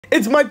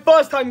It's my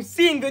first time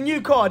seeing the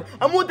new card.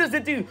 And what does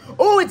it do?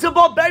 Oh, it's a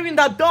barbarian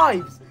that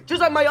dives.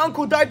 Just like my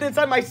uncle dived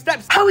inside my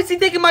steps. How is he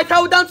taking my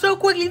tower down so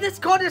quickly? This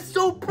card is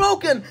so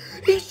broken.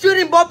 He's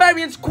shooting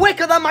barbarians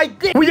quicker than my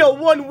dick. We are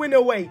one win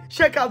away.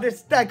 Check out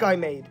this deck I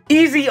made.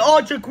 Easy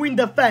Archer Queen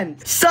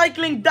defense.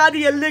 Cycling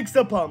Daddy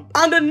Elixir Pump.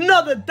 And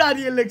another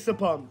Daddy Elixir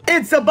Pump.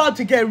 It's about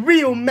to get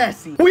real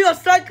messy. We are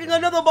cycling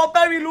another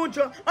barbarian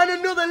launcher and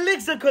another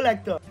elixir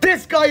collector.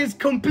 This guy is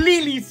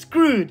completely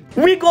screwed.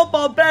 We got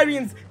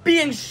barbarians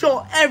being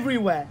shot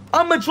everywhere.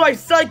 I'ma try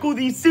cycle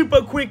these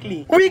super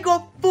quickly. We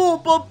got 4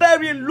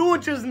 barbarian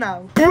launchers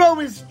now.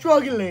 Bro is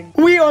struggling.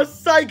 We are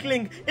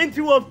cycling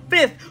into a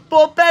 5th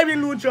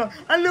barbarian launcher,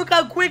 and look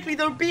how quickly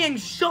they're being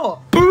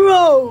shot.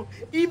 Bro,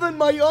 even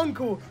my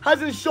uncle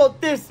hasn't shot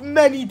this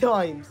many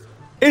times.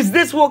 Is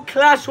this what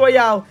Clash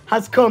Royale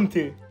has come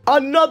to?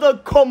 Another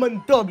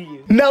common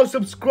W. Now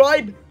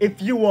subscribe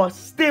if you are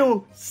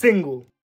still single.